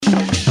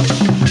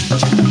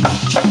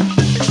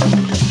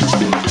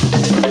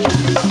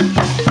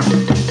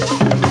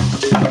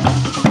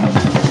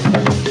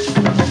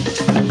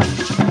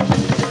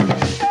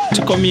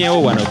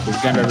tukomyewo wano ku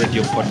Uganda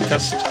Radio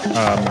Podcast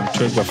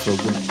mutwe gwaffe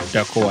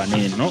oguddako wano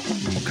eno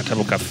mu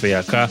katabo kaffe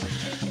aka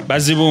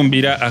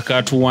Bazibumbira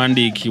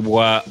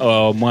akatuwandiikibwa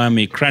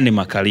omwami Krani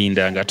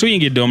Makalinda nga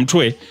tuyingidde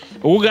omutwe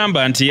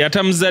ogugamba nti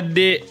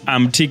Atamuzadde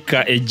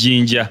Amutikka e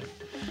Jjinja.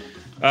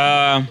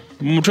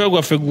 Mutwe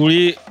gwaffe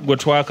guli gwe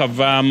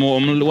twakavaamu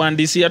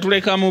omuwandiisi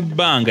yatuleka mu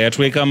bbanga,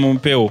 yatuleka mu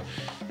mpewo,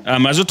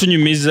 amaze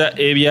tunyumiza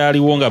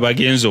ebyaliwo nga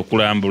bagenza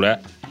okulambula,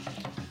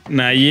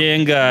 naye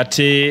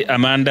ng'ate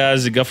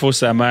amandaazi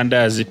gafuusa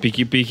amandaazi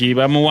pikipiki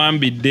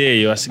bamuwambidde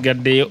eyo,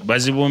 asigaddeyo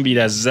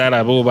Bazibumbira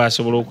zaalaba oba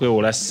asobola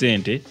okwewola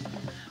ssente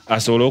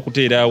asobole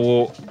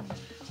okuteerawo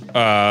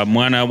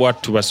mwana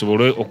wattu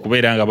basobole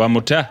okubeera nga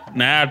bamuta,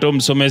 naye ate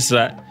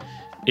omusomesa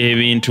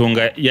ebintu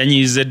nga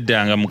yanyiiza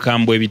eddanga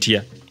mukambwe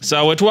bitya.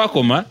 Saawe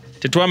twakoma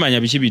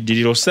tetwamanya biki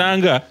biddirira,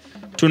 osanga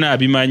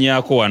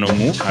tunaabimanyaako wano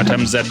mu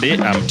Atamuzadde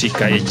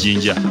Amutikka e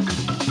Jjinja.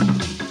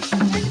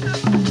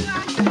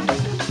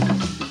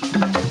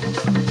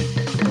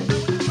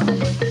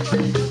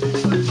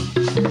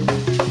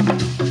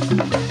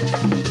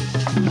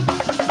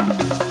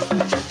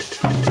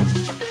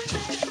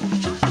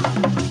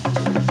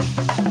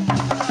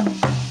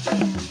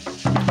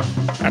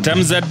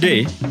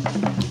 Atamuzadde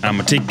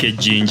Amutikka e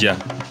Jjinja.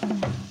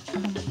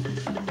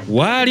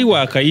 Waali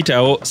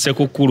waakayitawo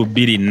Ssekukkulu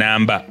 2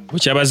 nnamba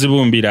bukya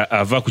Bazibumbira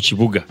ava ku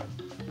kibuga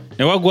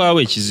ne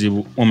wagwawo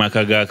ekizibu mu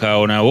maka ga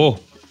Kaawonawo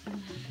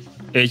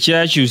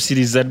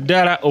ekyakyusiriza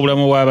ddala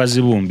obulamu bwa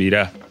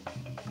Bazibumbira.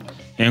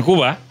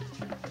 Enkuba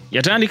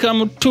yatandika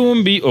mu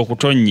ttumbi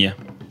okutonnya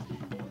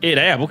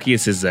era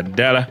yabukeeseza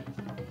ddala.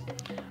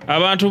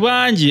 Abantu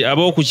bangi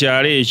ab'oku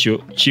kyalo ekyo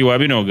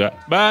Kiwabinoga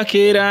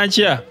baakeera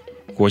nkya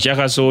kwokya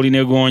kasooli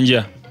ne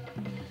gonja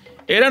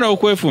era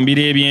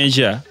n'okwefumbira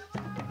ebyenkya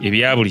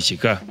ebya buli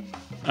kika,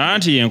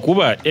 anti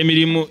enkuba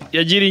emirimu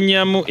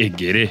yagirinnyamu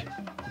eggere.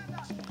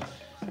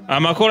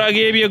 Amakola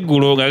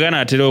g'ebyeggulo nga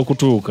ganaatera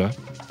okutuuka,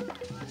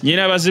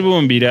 nnyina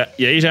Bazibumbira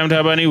yayita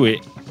mutabani we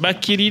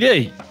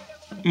bakkirire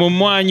mu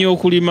mmwanyi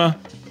okulima.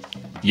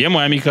 Ye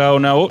mwami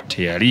Kaawonawo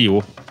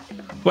teyaliiwo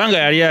kubanga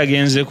yali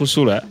agenze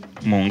kusula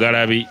mu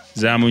ngalabi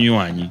za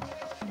munywanyi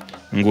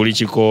nguli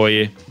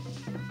kikooye.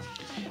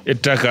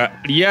 Ettaka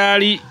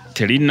lyali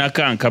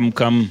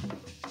terinakankamukamu,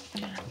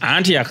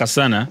 anti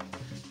akasana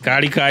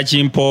kaali ka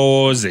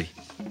kimpowooze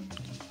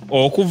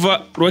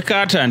okuva lwe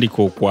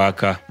kaatandika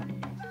okwaka.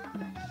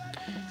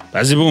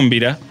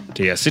 Bazibumbira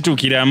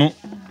teyasitukiramu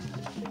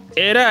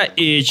era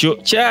ekyo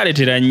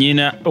kyaleetera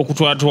nnyina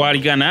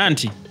okutwatwaligana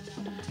nti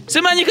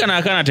simanyi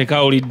kanaakana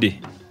tekawulidde,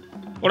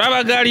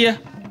 olaba galya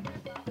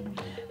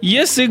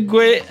ye si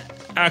ggwe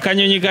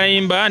akanyonyi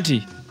kayimba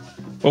nti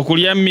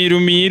okulya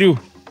miirumiiru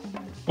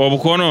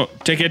obukono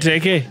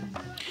teketeke,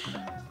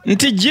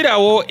 nti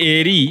girawo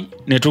eri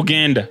ne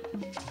tugenda.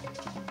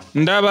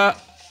 Ndaba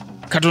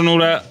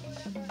katunula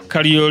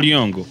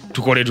kalyolyongo,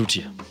 tukole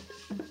tutya?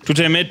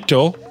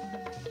 Tutemetto?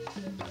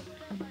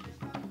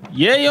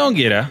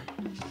 Yeeyongera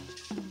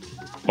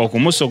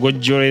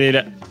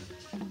okumusogojjolerera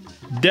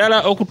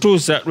ddala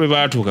okutuusa lwe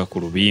baatuuka ku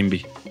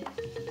lubimbi.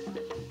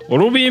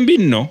 Olubimbi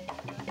nno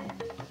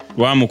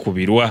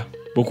lwamukubirwa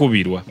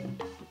bukubirwa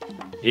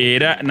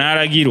era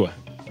n'alagirwa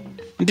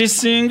nti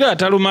singa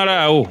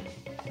talumalaawo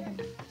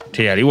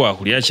teyali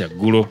waakulya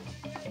kyaggulo.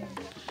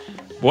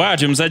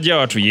 Bw'atyo musajja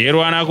wattu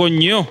yeerwanako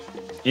nnyo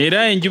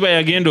era enjuba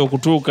yagenda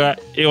okutuuka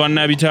ewa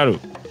Nabitalo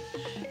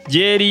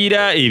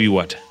gy'eriira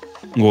ebiwata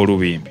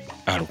ng'olubimbi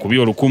alukubye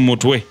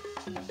olukummutwe.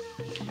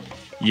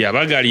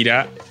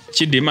 Yabagalira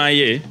kiddima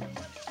ye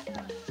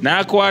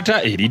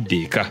n'akwata eridda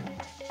eka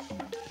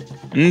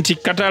nti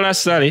katala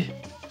ssale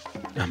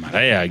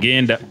amala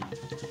yagenda,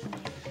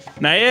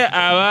 naye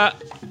aba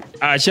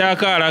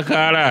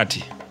akyakaalakaala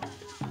ati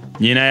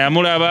nnyina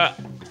yamulaba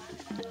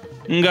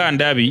nga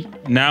ndabi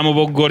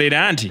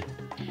n'amuboggolera nti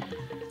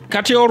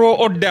kati olwo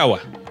oddawa?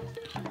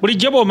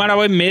 Bulijjo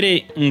bw'omalawo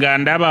emmere nga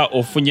ndaba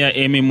ofunya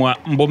emimwa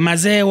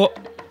mbumazeewo.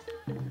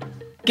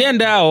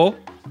 Genda awo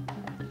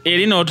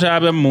eri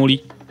n'otaaba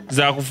muli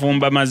za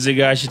kufumba mazzi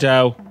ga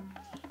kitaawo.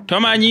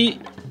 Tomanyi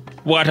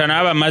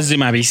bw'atanaaba mazzi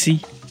mabisi?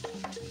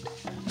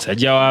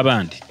 Musajja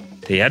w'abandi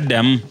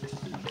teyaddamu,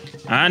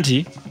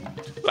 anti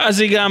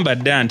bazigamba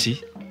dda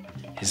nti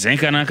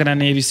ezenkanankana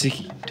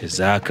n'ebisiki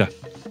tezaaka,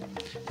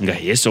 nga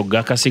yeesogga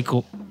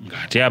akasiko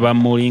ng'ate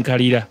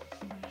abamulinkalira.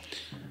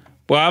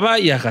 Bw'aba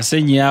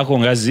yakasenyaako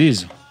nga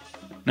ziizo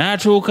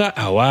n'atuuka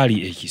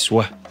awaali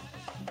ekiswa.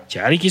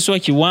 Kyali kiswa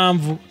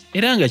kiwanvu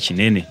era nga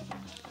kinene,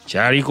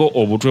 kyaliko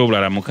obutwe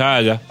obulala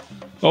 6,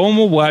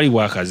 obumu bwali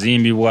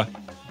bwakazimbibwa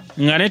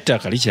nga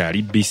n'ettaka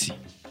likyali bbisi.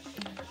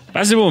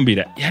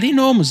 Bazibumbira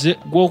yalina omuze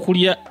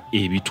gw'okulya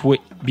ebitwe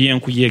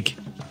by'enkuyege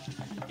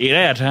era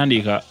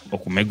yatandika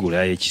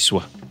okumegula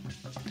ekiswa.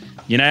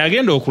 Nnyina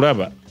yagenda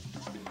okulaba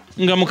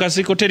nga mu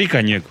kasiko teri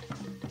kanyego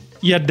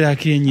yadde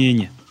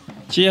akenyeenya,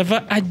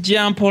 kyeyava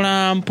ajja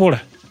mpola mpola.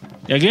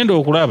 Yagenda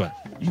okulaba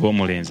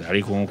ng'omulenzi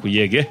ali ku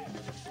nkuyege,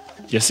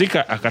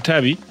 yasika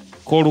akatabi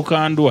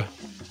k'olukandwa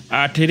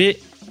atere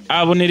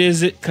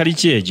abonereze kali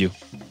kyegyo.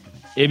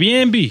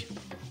 Ebyembi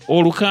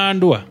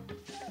olukandwa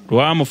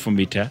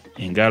lwamufumbita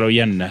engalo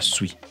ya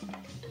Nasswi,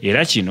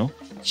 era kino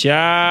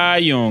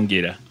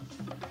kyayongera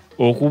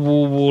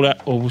okubuubuula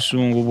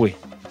obusungu bwe.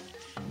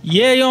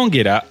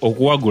 Yeeyongera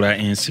okuwagula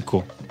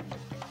ensiko.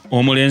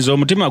 Omulenzi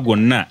omutima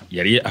gwonna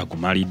yali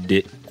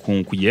agumalidde ku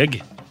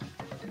nkuyege.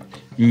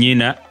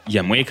 Nnyina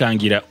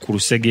yamwekangira ku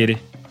lusegere.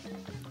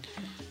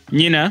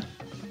 Nnyina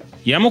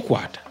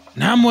yamukwata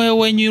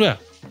n'amwewenyura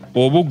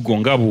obuggo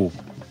nga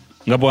buubwo,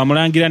 nga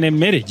bw'amulangira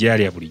n'emmere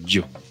gy'alya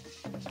bulijjo.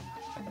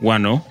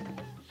 Wano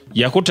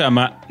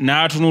yakutama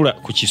n'atunula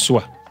ku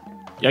kiswa.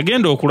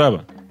 Yagenda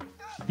okulaba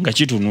nga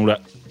kitunula.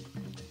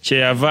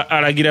 Kyeyava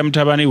alagira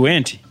mutabani we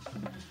nti,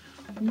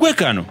 "Gwe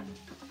kano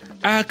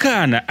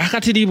akaana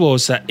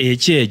akatiriboosa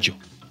ekyejo,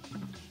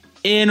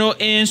 eno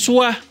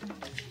enswa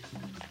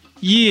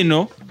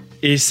yiino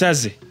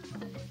esaze,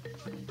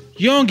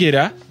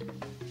 yongera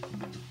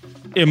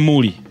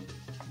emmuli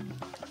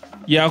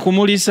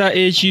yakumulisa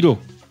ekiro,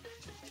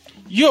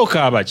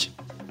 yookaaba ki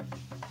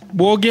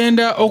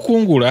bw'ogenda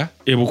okungula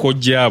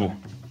ebukojjaabo."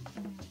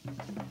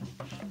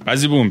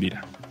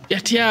 Bazibumbira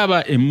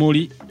yatyaba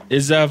emmuli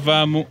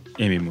ezaavaamu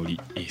emimuli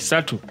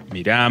 3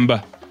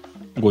 miramba,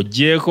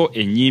 ng'oggyeko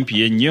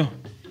ennyimpi ennyo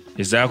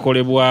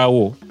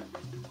ezaakolebwawo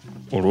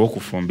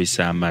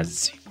olw'okufumbisa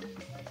amazzi.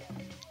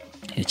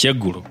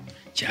 Ekyeggulo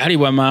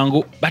kyalibwa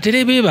mangu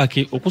batere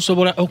beebake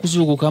okusobola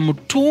okuzuukuka mu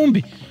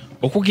ttumbi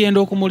okugenda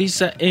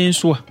okumulisa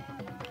enswa,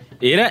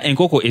 era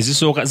enkoko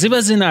ezisooka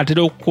ziba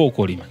zinaatera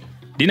okukookolima.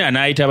 Ddina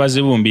n'ayita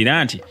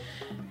Bazibumbira nti,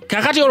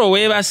 "Kakati olwo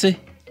weebase,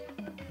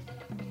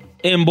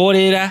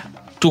 emboolera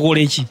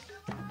tukole ki?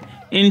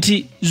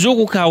 Nti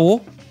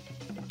zuukukawo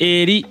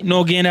eri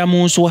n'ogenda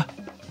mu nswa."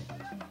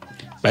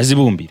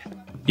 Bazibumbira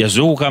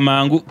yazuukuka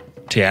mangu,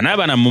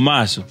 teyanaabana mu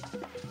maaso,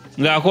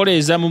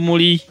 ng'akoleeza mu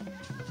muli,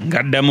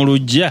 ng'adda mu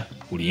luggya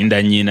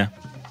kulinda nnyina.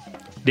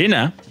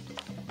 Ddina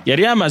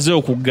yali amaze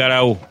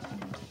okuggalawo.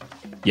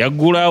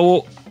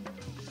 Yaggulawo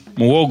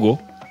muwogo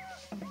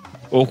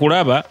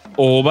okulaba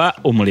oba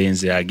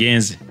omulenzi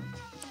agenze.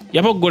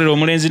 Yapoggolera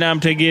omulenzi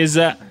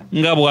n'amutegeeza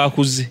nga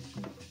bw'akuze.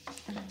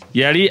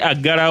 Yali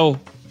aggalawo,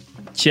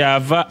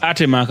 kyava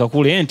atema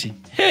akakule nti,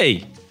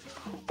 "Hey,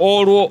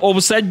 olwo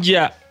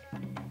obusajja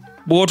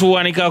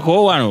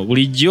bw'otuwanikako wano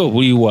bulijjo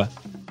buliwa?"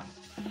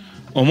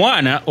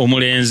 Omwana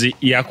omulenzi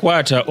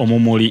yakwata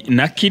omumuli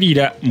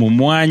n'akkirira mu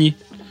mmwanyi.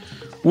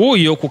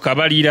 Wuuyo ku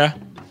kabalira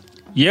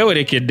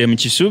yeewerekedde mu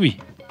kisubi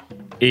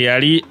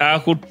eyali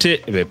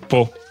akutte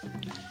beppo.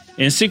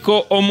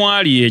 Ensiko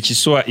omwali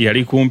ekiswa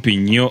yali kumpi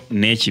nnyo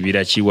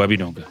n'ekibira kiwa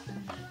binoga,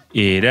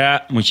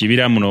 era mu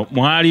kibira muno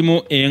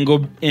mwalimu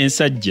engo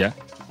ensajja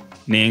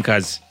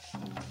n'enkazi.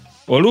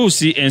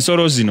 Oluusi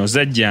ensolo zino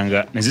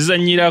zajjanga ne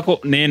zizannyirako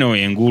n'eno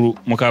engulu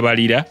mu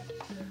kabalira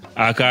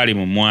akaali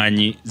mu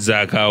mmwanyi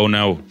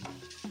zaakaawonawo.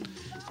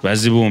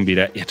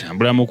 Bazibumbira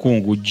yatambula mu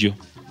kungujjo.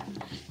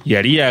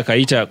 Yali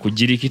yakayita ku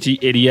jjirikiti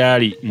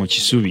eryali mu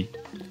kisubi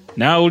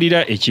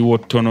n'awulira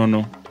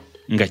ekiwottonono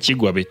nga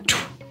kigwa bettu.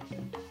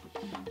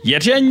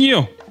 Yatya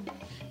nnyo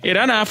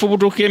era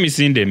n'afubutuka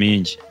emisinde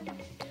mingi.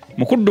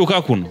 Mu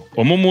kudduka kuno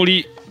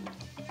omumuli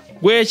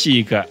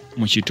gwekiika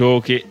mu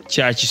kitooke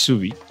kya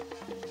kisubi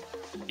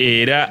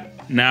era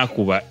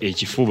n'akuba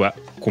ekifuba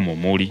ku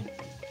mumuli.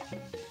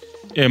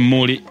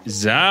 Emmuli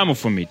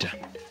zaamufumita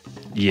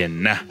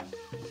yenna.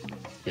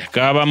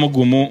 Yakaabamu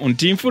gumu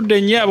nti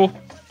nfudde nnyabo.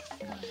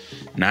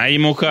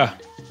 N'ayimuka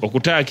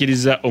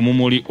okutaakiriza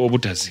omumuli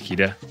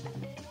obutazikira.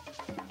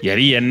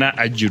 Yali yenna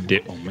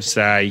ajjudde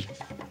omusaayi.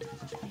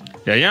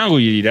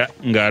 Yayanguyirira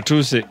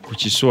ng'atuuse ku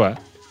kiswa.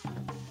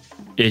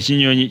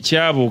 Ekinyonyi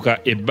kyabuuka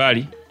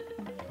ebbali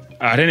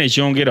ate ne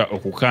kyongera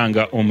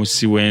okukanga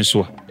omussi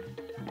w'enswa.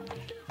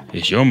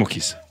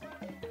 Eky'omukisa,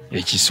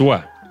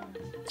 ekiswa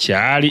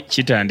kyali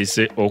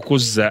kitandise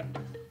okuzza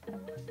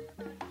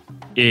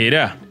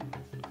era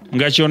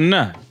nga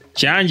kyonna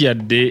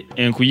kyanjadde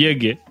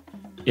enkuyege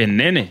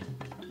ennene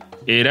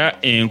era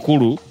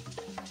enkulu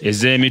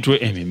ez'emitwe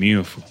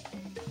emimyufu,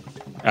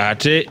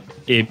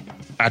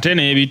 ate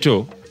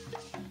n'ebito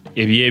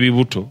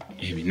eby'ebibuto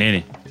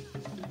ebinene.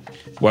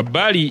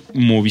 Wabbali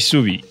mu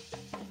bisubi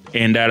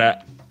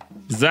endala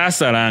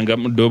zaasalanga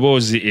mu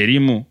ddoboozi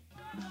erimu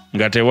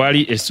nga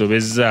tewali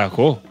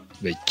esobezzaako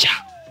becca.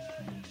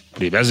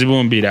 Bwe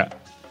Bazibumbira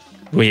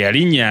bwe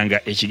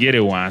yalinnyanga ekigere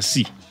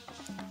wansi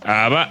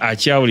aba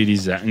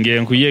akyawuliriza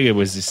ng'enkuyege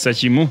bwe zissa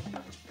kimu.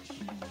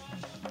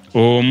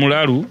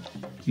 Omulalu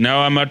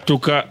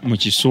n'awamattuka mu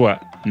kiswa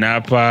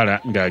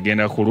n'apaala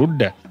ng'agenda ku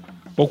ludda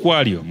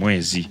okwali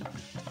omwezi.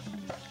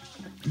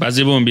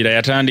 Bazibumbira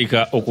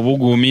yatandika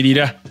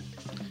okubuguumirira.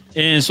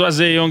 Enswa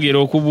zeeyongera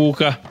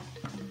okubuuka.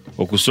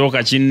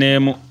 Okusooka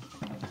kinneemu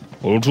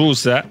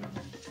olutuusa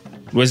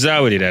lwe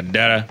zaawerera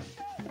ddala.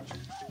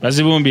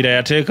 Bazibumbira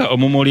yateeka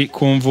omumuli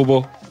ku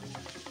nvubo.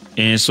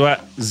 Enswa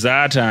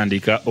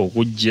zaatandika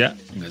okujja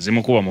nga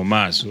zimukuba mu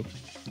maaso,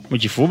 mu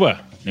kifuba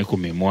ne ku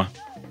mimwa.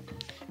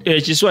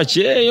 Ekiswa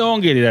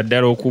kyeyongerera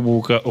ddala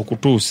okubuuka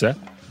okutuusa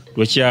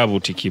lwe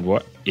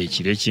kyabuutikibwa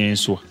ekire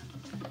ky'enswa.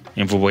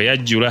 Envubo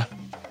yajjula.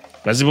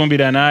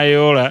 Bazibumbira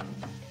n'ayoola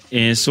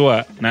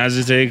enswa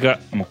n'aziteeka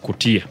mu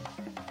kkutiya.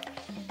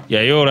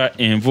 yayoola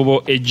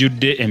envubo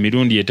ejjudde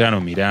emirundi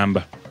 5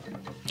 miramba.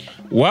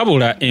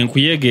 Wabula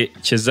enkuyege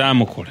kye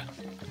zaamukola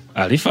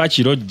alifa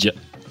kirojja.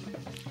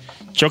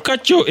 Kyokka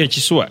kyo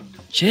ekiswa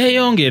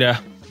kyeyongera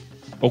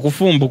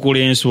okufumbukula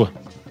enswa.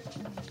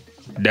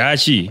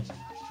 Daaki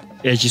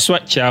ekiswa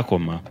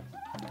kyakoma.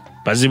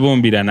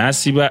 Bazibumbira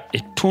n'asiba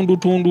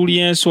ettundutundu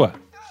ly'enswa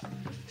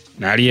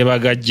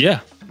n'alyebagajja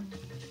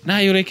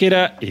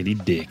n'ayolekera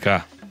eridda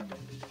eka.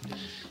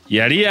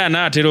 Yali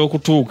anaatera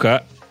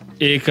okutuuka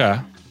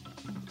eka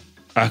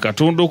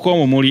akatundu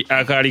k'omumuli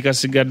akaali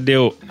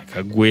kasigaddewo ne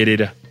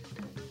kaggwerera.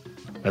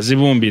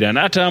 Bazibumbira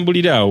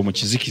n'atambulira awo mu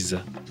kizikiza,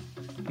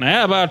 naye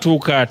aba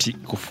atuuka ati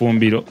ku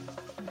ffumbiro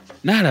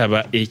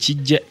n'alaba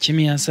ekijja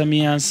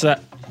kimyansamyansa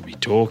mu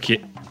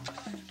bitooke.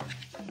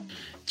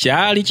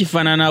 Kyali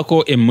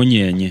kifaananako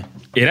emmunyeenye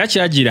era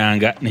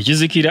kyagiranga ne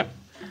kizikira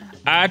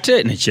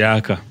ate ne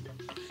kyaka.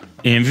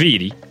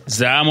 Enviiri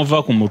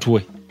zaamuva ku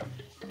mutwe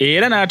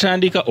era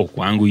n'atandika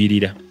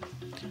okwanguyirira.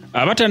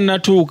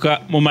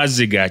 Abatannatuuka mu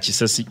mazzi ga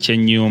kisasi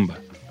ky'ennyumba,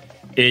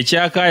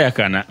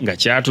 ekyakaayakana nga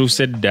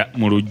kyatuuse dda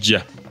mu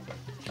luggya.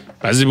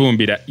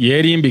 Bazibumbira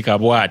yeerimbika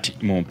bw'ati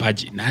mu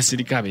mpagi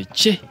n'asirika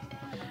becce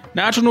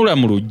n'atunula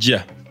mu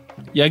luggya.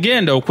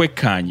 Yagenda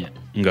okwekkaanya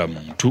nga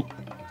muntu.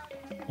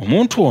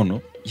 Omuntu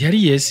ono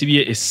yali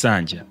yeesibye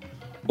essanja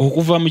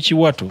okuva mu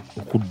kiwato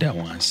okudda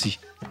wansi.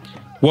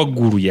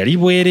 Waggulu yali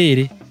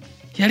bwereere,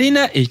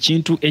 yalina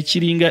ekintu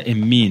ekiringa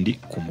emmindi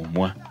ku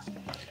mumwa.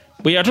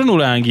 Bwe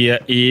yatunulangira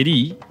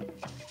eri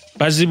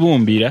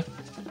Bazibumbira,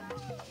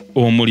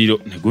 omuliro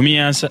ne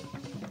gumyansa.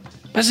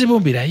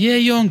 Bazibumbira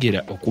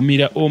yeeyongera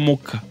okumira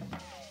omukka.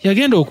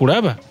 Yagenda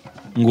okulaba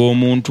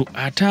ng'omuntu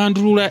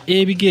atandulula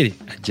ebigere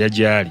ajja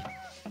gy'ali.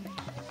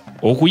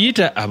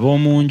 Okuyita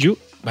ab'omu nju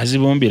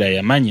Bazibumbira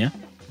yamanya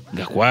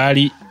nga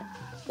kwali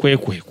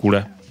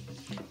kwekwekula.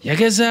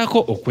 Yagezaako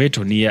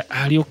okwetoniya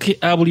alyoke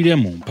abulire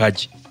mu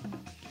mpagi.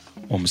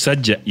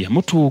 Omusajja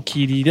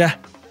yamutuukirira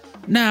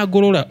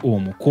n'agolola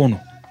omukono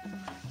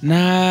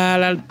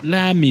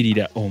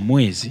n'alaamirira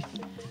omwezi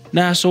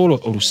n'asoola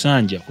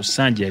olusanja ku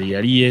ssanja lye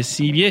yali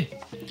yeesiibye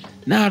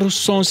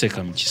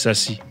n'alusonseka mu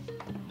kisasi.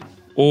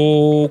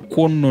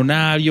 Okwo nno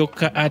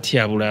n'alyoka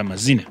atyabula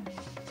amazina.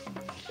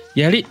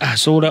 Yali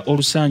asoola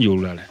olusanja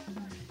olulala.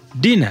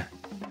 Ddina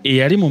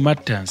eyali mu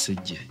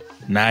mattansejjere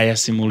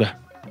n'ayasimula.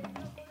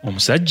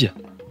 Omusajja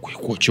kwe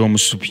kwokya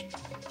omusubi.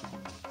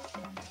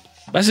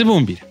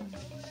 Bazibumbira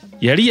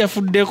yali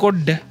yafuddeko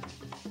dda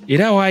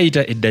era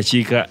waayita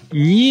eddakiika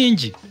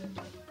nnyingi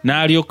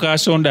n'alyoka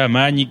asonda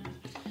amaanyi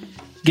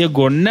ge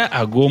gonna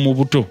ag'omu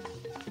buto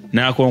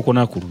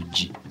n'akonkona ku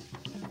luggi.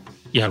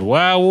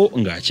 Yalwawo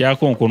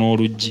ng'akyakonkona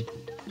oluggi.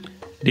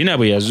 Ddina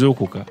bwe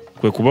yazuukuka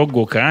kwe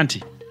kuboggoka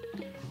nti,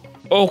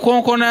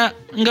 "Okonkona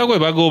nga gwe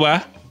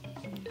bagoba?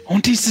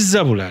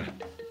 Ontiisizza bulala.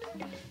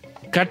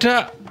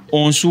 Kata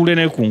onsuule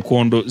ne ku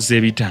nkondo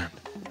z'ebitanda."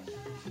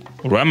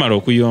 Olwamala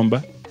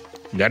okuyomba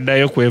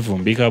ng'addayo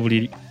kwevumbika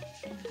buliri,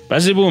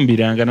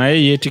 Bazibumbira nga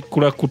naye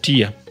yeetikkula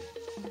kutiya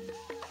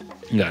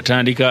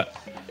ng'atandika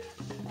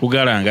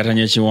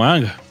kugalangatanya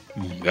kiwanga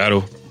mu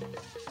ngalo.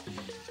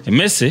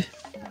 Emmese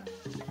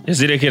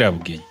yazirekera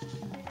bugenyi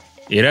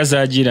era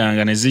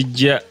zaagiranga ne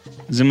zijja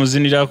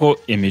zimuzinirako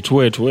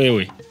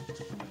emitwetwewe.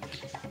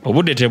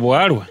 Obudde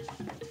tebwalwa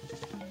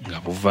nga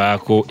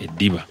buvaako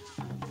eddiba.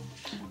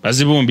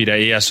 Bazibumbira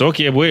ye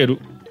yasooka ebweru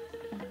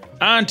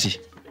anti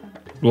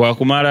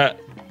lwakumala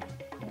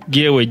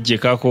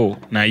gyewejjekako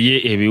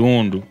naye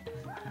ebiwundu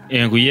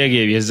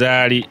enkuyege bye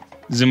zaali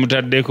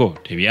zimutaddeko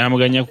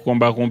tebyamuganya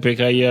kukomba ku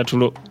mpeka ya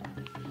tulo.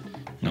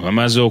 Nga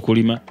bamaze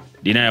okulima,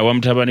 Ddina yawa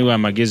mutabani we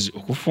amagezi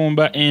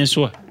okufumba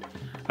enswa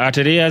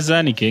atere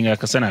yazaanike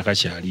ng'akasana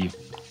akakyaliyo.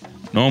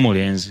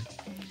 N'omulenzi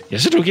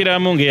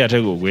yasitukiramu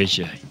ng'eyatega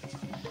ogw'ekyayi.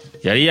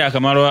 Yali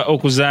yakamala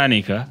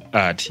okuzaanika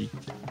ati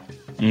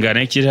nga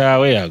ne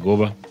kitaawe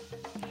yagoba.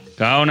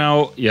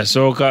 Kaawonawo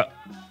yasooka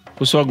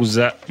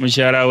kuswaguza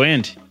mukyala we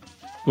nti,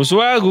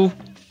 "Buswagu,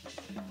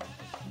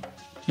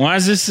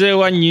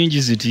 mwaziseewa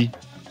nnyingi ziti,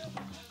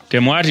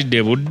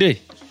 temwatidde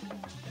budde?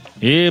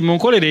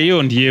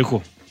 Munkolereyo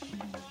ndyeko."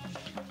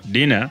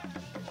 Ddina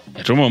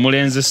yatuma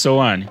omulenzi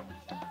essowaani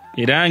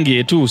era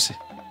ng'etuuse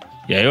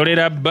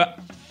yayolera bba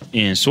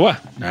enswa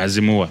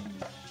n'azimuwa.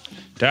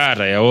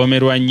 Taata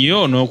yawoomerwa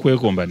nnyo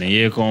n'okwekomba ne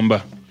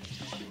yeekomba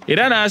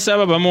era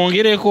n'asaba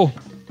bamwongereko.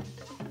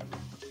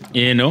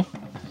 Eno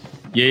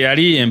ye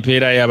yali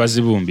empeera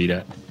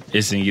y'Abazibumbira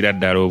esingira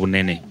ddala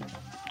obunene.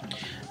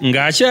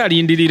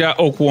 Ng'akyalindirira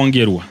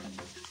okwongerwa,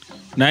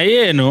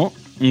 naye eno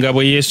nga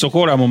bwe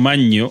yeesokola mu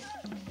mannyo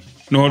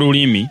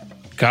n'olulimi,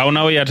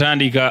 kaawonawo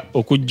yatandika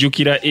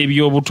okujjukira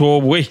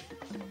eby'obuto bwe.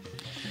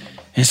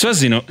 Enswa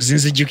zino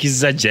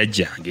zinzijjukizza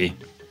jjajjange.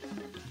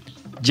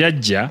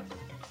 Jjajja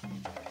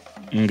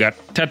nga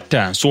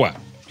tatta nswa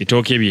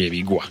bitooke bye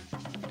bigwa.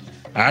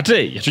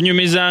 Ate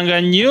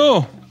yatunyumizanga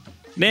nnyo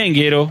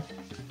n'engero.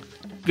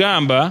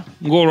 Gamba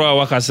ng'olwa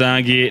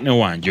Wakasange ne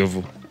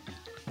Wanjovu.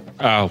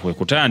 Awo kwe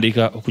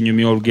kutandika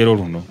okunyumya olugero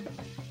luno.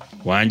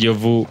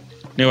 Wanjovu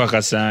ne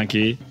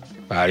Wakasange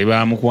baali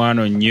ba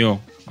mukwano nnyo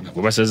nga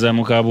gwe basaza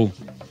mu kabu.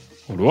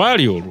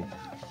 Olwali olwo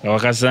nga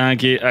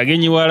Wakasanke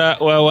agenyiwala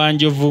wa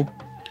Wanjovu.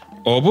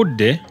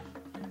 Obudde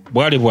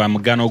bwali bwa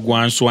mugano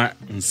gwa nswa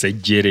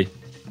nsejjere.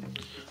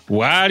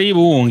 Waali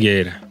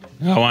buwungeera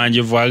nga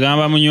Wanjovu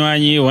agamba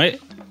munywanyi we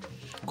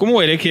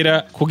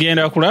kumuwerekera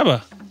kugenda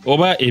kulaba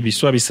oba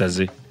ebiswa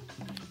bisaze.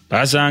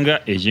 Basanga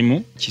ekimu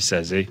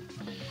kisaze.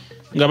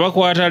 Nga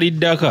bakwata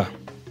liddaka.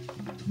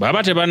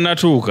 Baba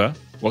tebannatuuka,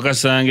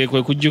 Wakasange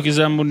kwe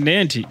kujjukiza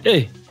munne nti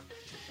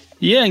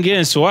ye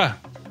ng'enswa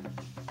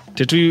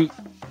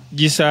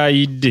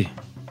tetugisaayidde.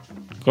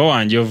 Ko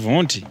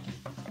Wanjovu nti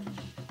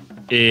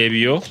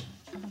ebyo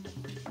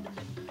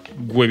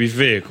gwe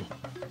biveeko.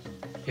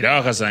 Era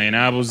Wakasange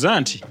n'abuuza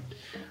nti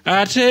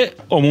ate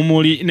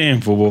omumuli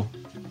n'envubo.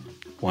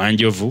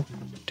 Wanjovu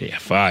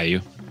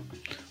teyafaayo.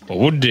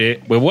 Obudde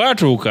bwe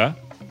bwatuuka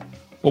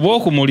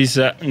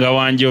obw'okumulisa nga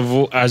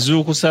Wanjovu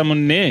azuukusa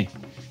munne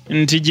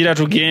nti gira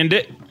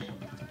tugende.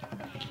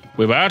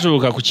 Bwe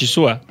baatuuka ku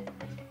kiswa,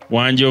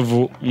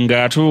 Wanjovu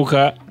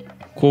ng'atuuka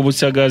ku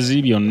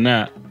busagazi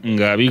byonna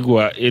nga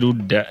bigwa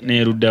erudda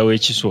n'erudda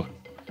w'ekiswa.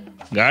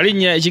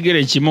 Ng'alinnya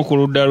ekigere kimu ku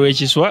ludda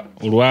lw'ekiswa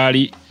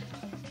olwali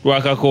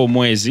lwakako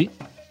omwezi,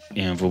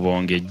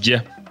 envubo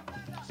ng'ejja.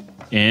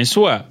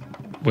 Enswa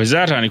bwe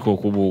zaatandika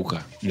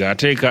okubuuka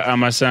ng'ateeka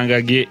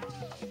amasanga ge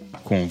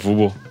ku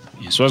nvubo,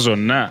 enswa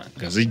zonna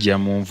nga zijja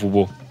mu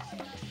nvubo.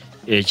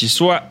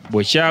 Ekiswa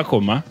bwe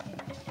kyakoma,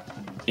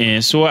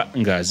 enswa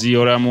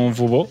ng'aziyola mu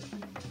nvubo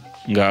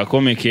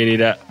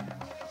ng'akomekerera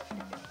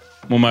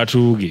mu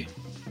matu ge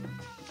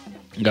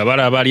nga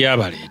balaba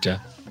lyabaleeta.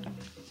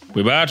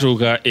 Bwe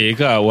baatuuka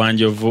eka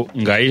Wanjovu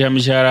ng'ayita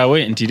mukyala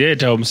we nti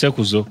leeta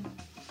omusekuzo.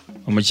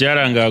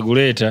 Omukyala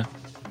ng'aguleeta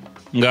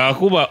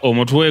ng'akuba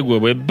omutwe gwe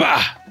bwe bba,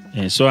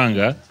 enswa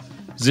nga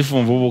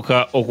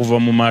zifunvubuka okuva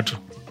mu matu.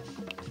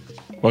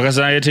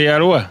 Wakasange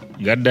teyalwa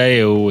ng'addayo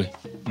ewuwe,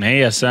 naye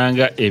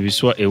yasanga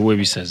ebiswa ewuwe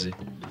bisaze.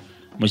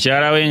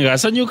 Mukyala we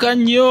ng'asanyuka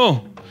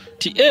nnyo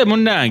ti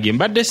munnange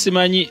mbadde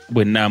simanyi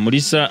bwe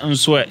nnaamulisa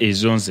nswa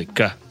ezo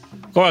nzekka.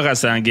 Ko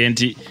Wakasange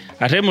nti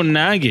ate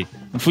munnange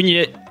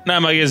nfunye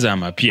n'amagezi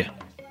amapya.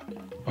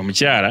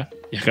 Omukyala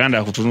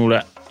yakanda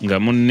kutunula nga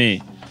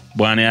munne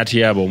bwana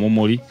yatyaba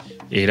omumuli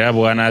era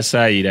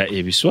bw'anaasaayira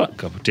ebiswa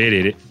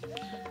kabuteerere.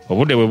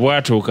 Obudde bwe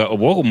bwatuuka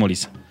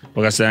obw'okumulisa,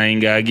 Wakasange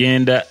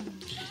ng'agenda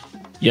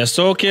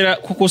yasookera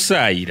ku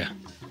kusaayira.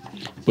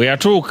 Bwe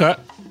yatuuka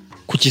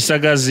ku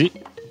kisagazi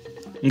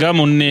nga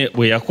munne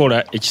bwe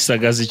yakola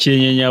ekisagazi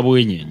kyenyenya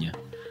bwenyenya,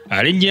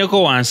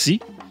 alinnyeko wansi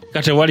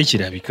nga tewali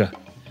kirabika.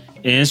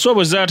 Enswa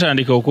bwe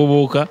zaatandika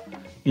okubuuka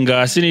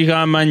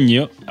ng'asinika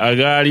amannyo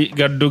agaali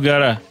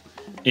gaddugala,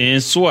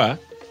 enswa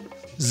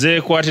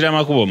zeekwatira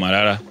amakubo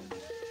malala.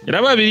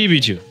 Era babiri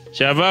bityo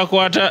kyava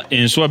akwata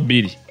enswa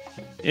bbiri,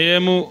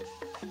 emu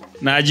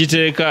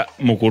n'agiteeka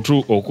mu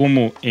kutu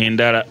okumu,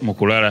 endala mu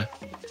kulala.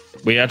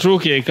 Bwe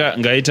yatuuka eka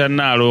ng'ayita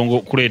Nnaalongo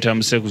kuleeta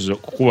musekuzo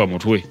kukuba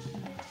mutwe.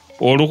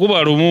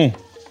 Olukuba lumu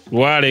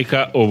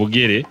lwaleka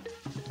obugere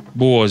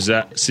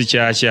buwoza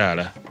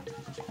sikyakyala.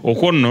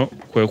 Okwo nno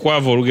kwe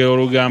kwava olugero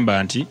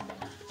olugamba nti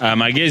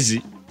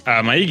amagezi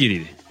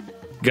amayigirire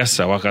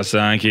gassa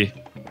Wakasanke.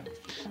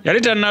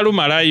 Yali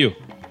tannalumalayo,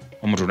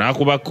 omuntu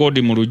n'akuba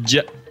koodi mu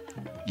luggya.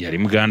 Yali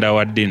muganda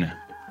wa Ddina.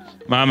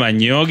 Maama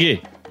Nnyoge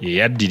ye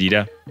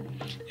yaddirira.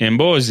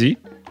 Emboozi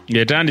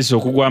ng'etandise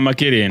okugwa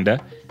amakerenda,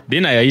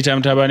 Ddina yayita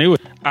mutabani we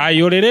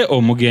ayolere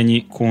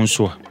omugenyi ku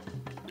nswa.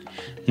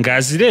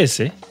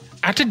 Ng'azireese,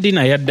 ate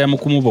Ddina yaddamu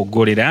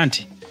kumuboggolera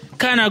nti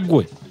kaana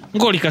ggwe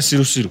ng'oli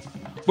kasirusiru,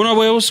 buno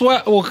bwe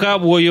buswa bwokka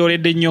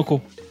bw'oyoledde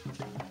nnyoko,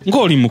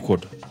 ng'oli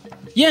mukodo,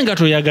 ye nga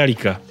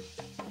toyagalika.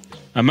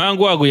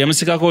 Amangu ago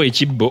yamusikako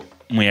ekibbo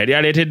mwe yali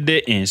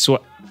aleetedde enswa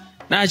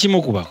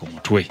n'akimukuba ku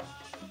mutwe.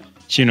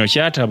 Kino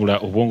kyatabula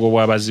obwongo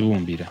bwa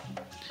Bazibumbira.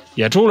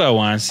 Yatuula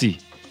wansi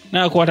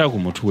n'akwata ku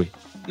mutwe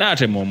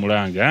n'atema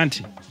omulanga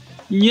nti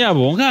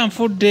nnyabo nga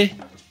nfudde.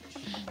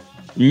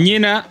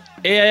 Nnyina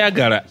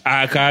eyayagala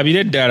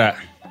akaabire ddala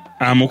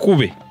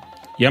amukube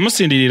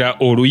yamusindirira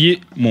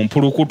oluyi mu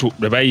mpulukutu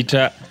lwe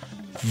bayita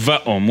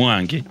va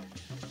omwange,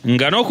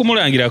 nga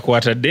n'okumulangira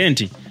kwatadde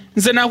nti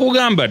nze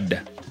nakugamba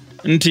dda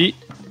nti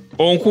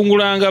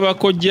onkungulanga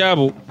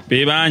bakojjaabo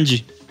be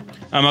bangi.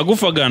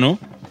 Amagufa gano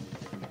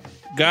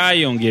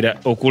gaayongera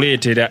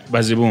okuleetera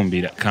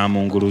Bazibumbira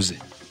kamunguluze.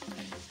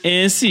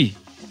 Ensi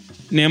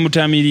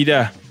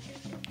n'emutamirira.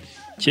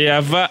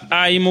 Kyeyava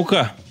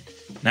ayimuka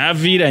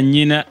n'aviira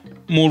nnyina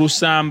mu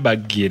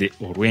lusambaggere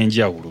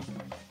olw'enjawulo.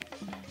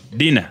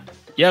 Ddina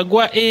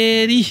yagwa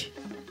eri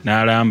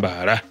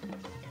n'alambaala.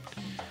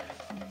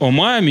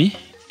 Omwami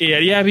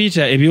eyali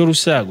abiyita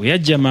ebyolusaago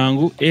yajja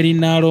mangu eri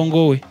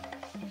Nnaalongo we.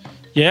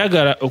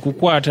 Yayagala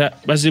okukwata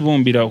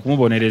Bazibumbira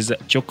okumubonereza,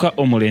 kyokka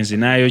omulenzi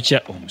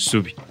n'ayokya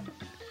omusubi.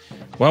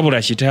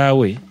 Wabula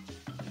kitaawe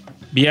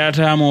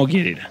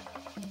by'ataamwogerera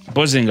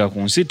mpozi nga ku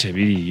nsi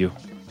tebiriiyo.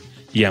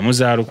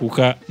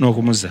 Yamuzaalukuka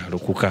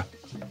n'okumuzaalukuka.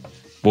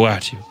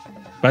 Bw'atyo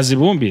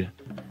Bazibumbira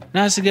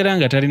n'asigala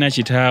nga talina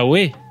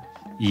kitaawe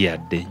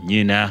yadde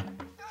nnyina.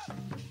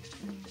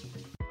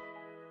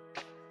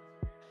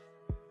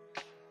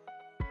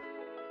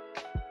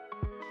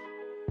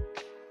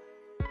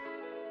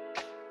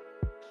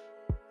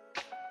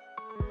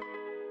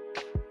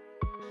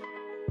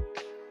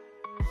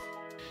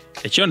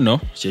 ekyo nno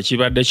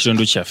kyekibadde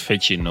ekitundu kyaffe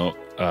kino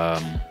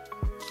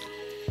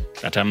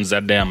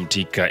Atamuzadde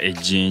Amutikka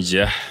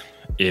Ejjinja,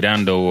 era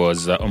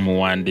ndowooza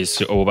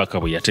omuwandiisi obubaka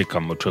bwe yateeka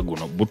mu mutwe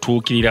guno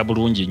butuukirira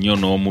bulungi nnyo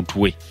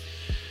n'omutwe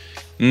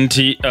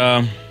nti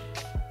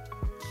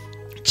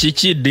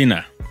kiki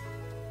Ddina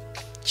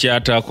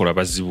kyataakola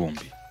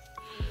Bazibumbi.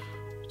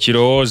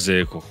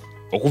 Kirowoozeeko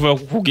okuva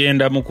ku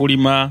kugenda mu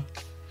kulima,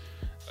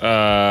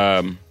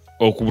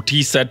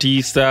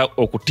 okutiisatiisa,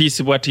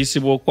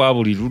 okutiisibwatiisibwa okwa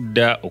buli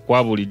ludda,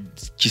 okwa buli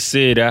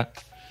kiseera,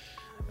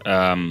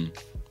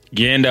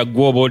 genda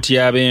gwoba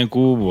otyaba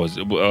enku,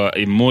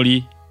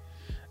 emmuli,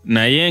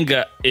 naye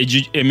nga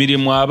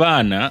emirimu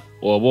abaana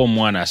oba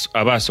omwana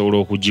aba asobola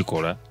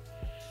okugikola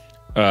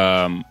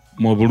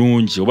mu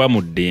bulungi oba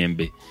mu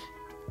ddembe,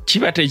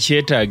 kiba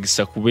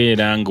tekyetaagisa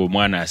kubeera nga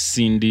omwana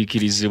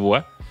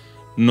asindiikirizibwa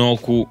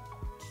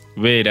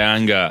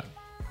n'okubeera nga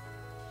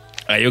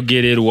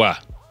ayogererwa,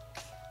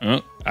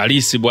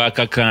 aliisibwa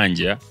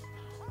akakanja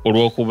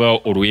olw'okuba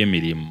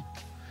olw'emirimu.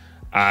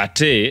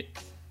 Ate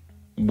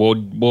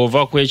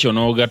bw'ova ku ekyo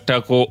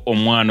n'ogattako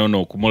omwana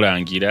ono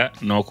okumulangira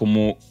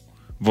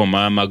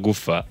n'okumuvuma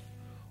amagufa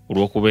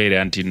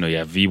olw'okubeera nti nno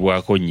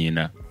yaviibwako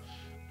nnyina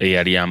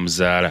eyali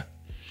amuzaala.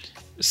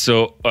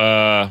 So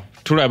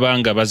tulaba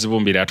nga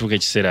Bazibumbira atuuka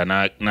ekiseera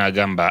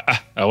n'agamba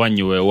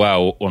awanyi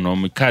weewaawo ono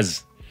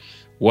omukazi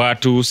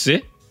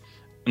watuuse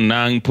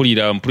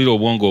mpulira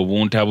obwongo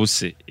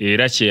obuntabuse,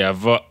 era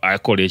kyeyava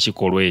akola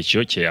ekikolwa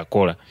ekyo kye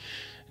yakola.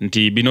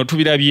 Nti bino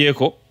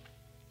tubirabyeko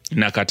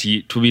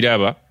nakati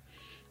tubiraba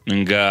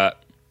nga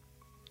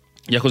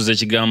yakoze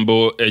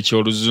ekigambo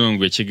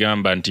eky'oluzungu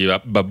ekigamba nti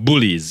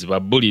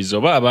babullies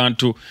oba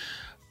abantu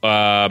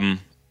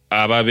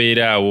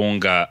ababeera awo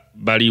nga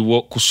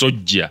baliwo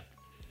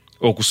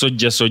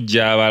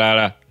okusojjasojja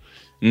abalala,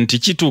 nti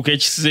kituuka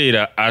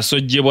ekiseera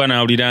asojjebwa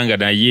n'awulira nga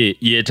naye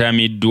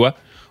yeetamiddwa,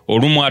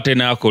 olumu ate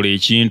n'akola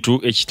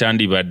ekintu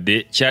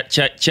ekitandibadde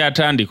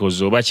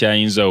kyatandikoze oba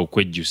kyayinza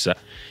okwejjusa.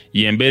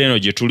 Y'embeera eno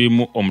gye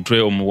tulimu omutwe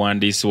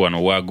omuwandiisi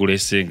wano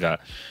wagulese nga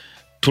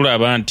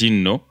tulaba nti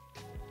nno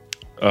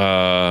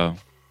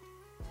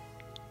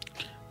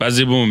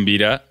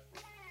Bazibumbira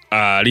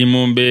ali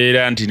mu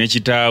mbeera nti ne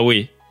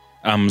kitaawe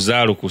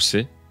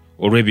amuzaalukuse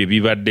olw'ebyo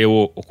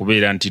bibaddewo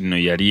okubeera nti nno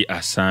yali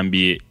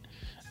asambye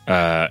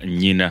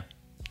nnyina.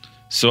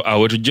 So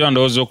awe tujja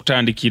ndowooza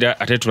okutandikira,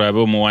 ate tulabe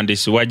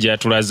omuwandiisi wajja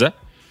atulaza.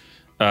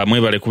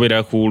 Mwebale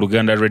kubeera ku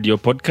Luganda Radio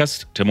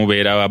Podcast,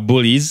 temubeera ba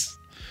bullies,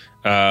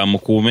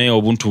 mukuume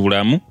obuntu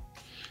bulamu.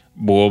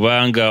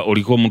 Bw'oba nga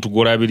oliko omuntu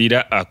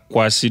gw'olabirira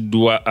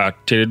akwasiddwa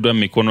ateereddwa mu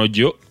mikono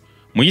gyo,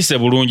 muyise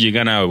bulungi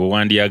nga naawe bwe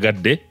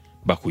wandyagadde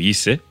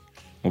bakuyise.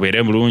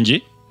 Mubeere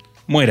bulungi,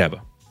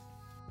 mweraba.